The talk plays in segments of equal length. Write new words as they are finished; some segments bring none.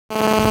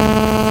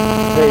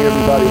Hey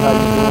everybody, how you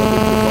doing?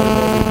 This is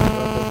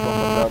Brotha from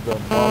another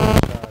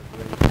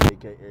Marlon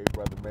aka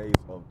Brother Mays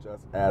of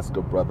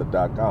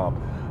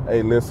JustAskABrother.com.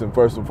 Hey, listen,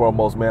 first and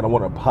foremost, man, I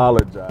want to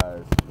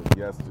apologize for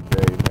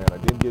yesterday, man. I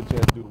didn't get a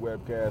chance to do the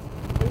webcast.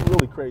 Been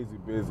really crazy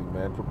busy,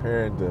 man,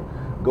 preparing to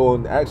go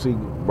and actually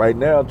right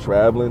now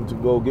traveling to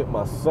go get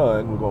my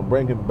son. We're gonna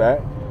bring him back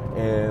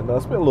and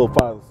spend a little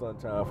father-son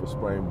time for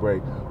spring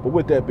break. But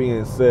with that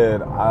being said,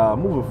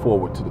 moving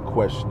forward to the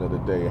question of the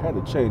day, I had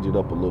to change it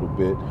up a little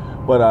bit,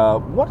 but I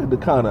wanted to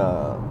kind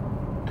of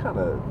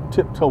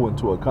tiptoe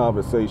into a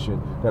conversation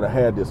that I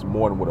had this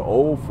morning with an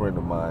old friend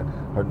of mine.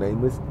 Her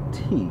name is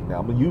T.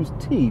 Now I'm gonna use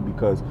T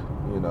because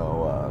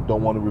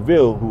don't want to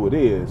reveal who it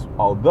is,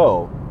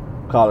 although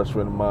college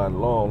friend of mine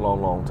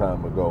long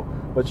time ago.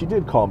 But she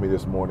did call me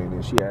this morning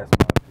and she asked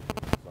my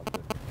opinion on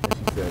something, and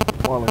she said,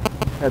 Marlon,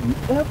 have you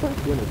ever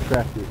been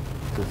attracted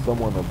to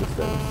someone of the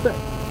same sex?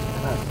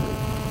 And I said,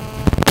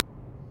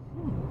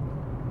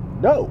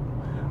 no.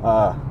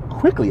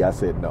 Quickly I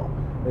said no.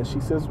 And she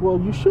says, well,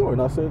 you sure?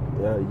 And I said,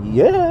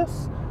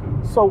 yes.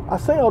 So I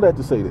say all that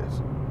to say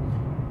this.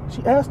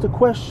 She asked a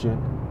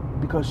question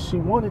because she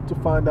wanted to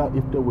find out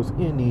if there was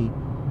any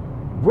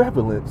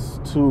relevance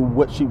to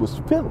what she was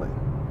feeling.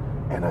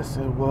 And I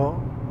said, well,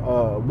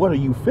 what are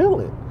you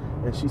feeling?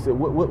 And she said,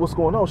 what's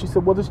going on? She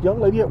said, well, this young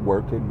lady at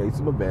work had made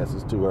some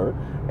advances to her,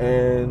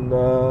 and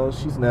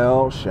she's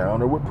now showering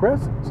her with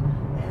presents.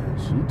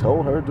 And she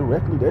told her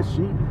directly that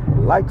she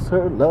likes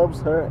her,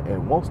 loves her,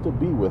 and wants to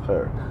be with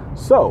her.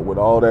 So, with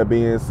all that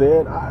being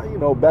said,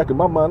 back in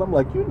my mind, I'm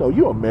like,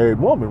 you're a married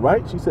woman,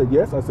 right? She said,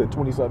 yes. I said,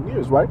 20-something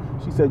years, right?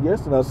 She said,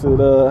 yes. And I said,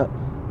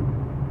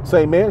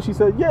 same man? She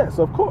said, yes,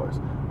 of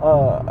course.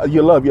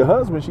 You love your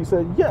husband? She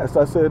said, yes.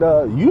 I said,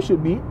 you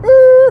should be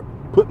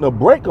putting a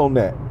break on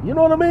that. You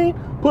know what I mean?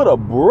 Put a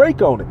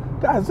break on it.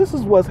 Guys, this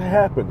is what's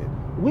happening.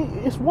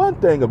 It's one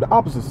thing of the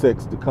opposite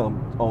sex to come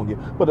on you,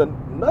 but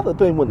another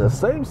thing when the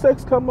same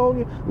sex come on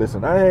you.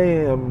 Listen,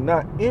 I am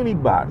not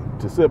anybody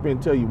to sit up here and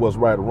tell you what's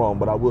right or wrong,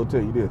 but I will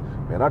tell you this,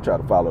 man, I try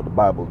to follow the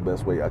Bible the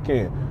best way I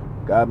can.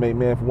 God made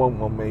man for one,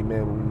 one made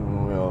man, you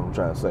know what I'm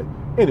trying to say.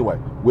 Anyway,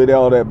 with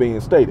all that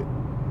being stated,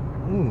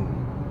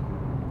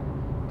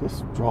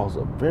 this draws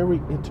a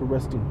very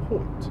interesting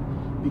point,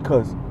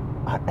 because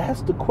I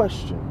asked the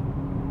question,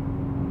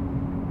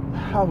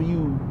 how have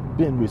you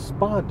been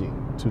responding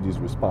to these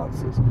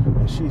responses?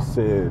 And she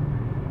said,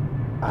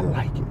 I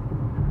like it.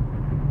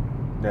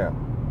 Now,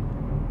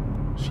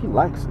 she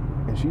likes it,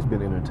 and she's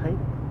been entertaining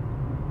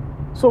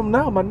it. So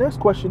now my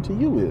next question to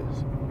you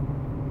is,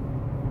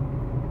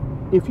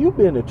 if you've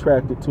been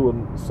attracted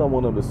to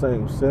someone of the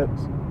same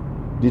sex,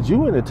 did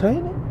you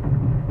entertain it?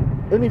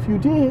 And if you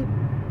did,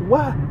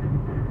 why?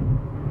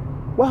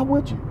 Why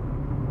would you?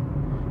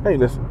 Hey,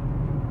 listen,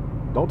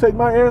 don't take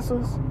my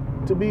answers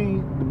to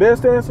be the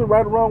best answer,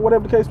 right or wrong,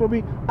 whatever the case may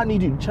be. I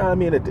need you to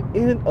chime in at the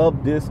end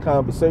of this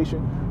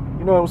conversation.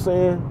 You know what I'm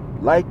saying?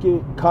 Like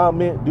it,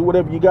 comment, do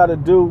whatever you got to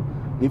do.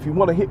 If you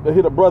want to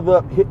hit a brother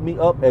up, hit me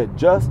up at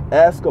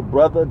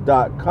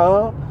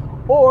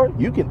JustAskABrother.com, or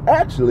you can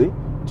actually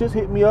just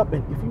hit me up,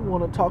 and if you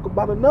want to talk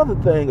about another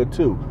thing or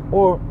two,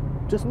 or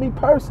just me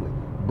personally,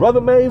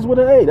 Brother Mays with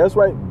an A. That's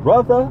right,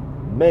 Brother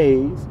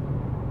Mays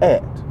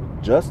at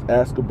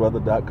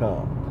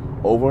JustAskABrother.com.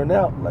 Over and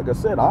out. Like I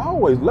said, I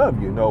always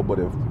love you, but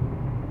if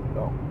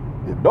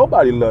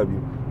nobody love you,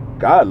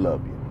 God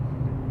love you.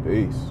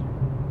 Peace.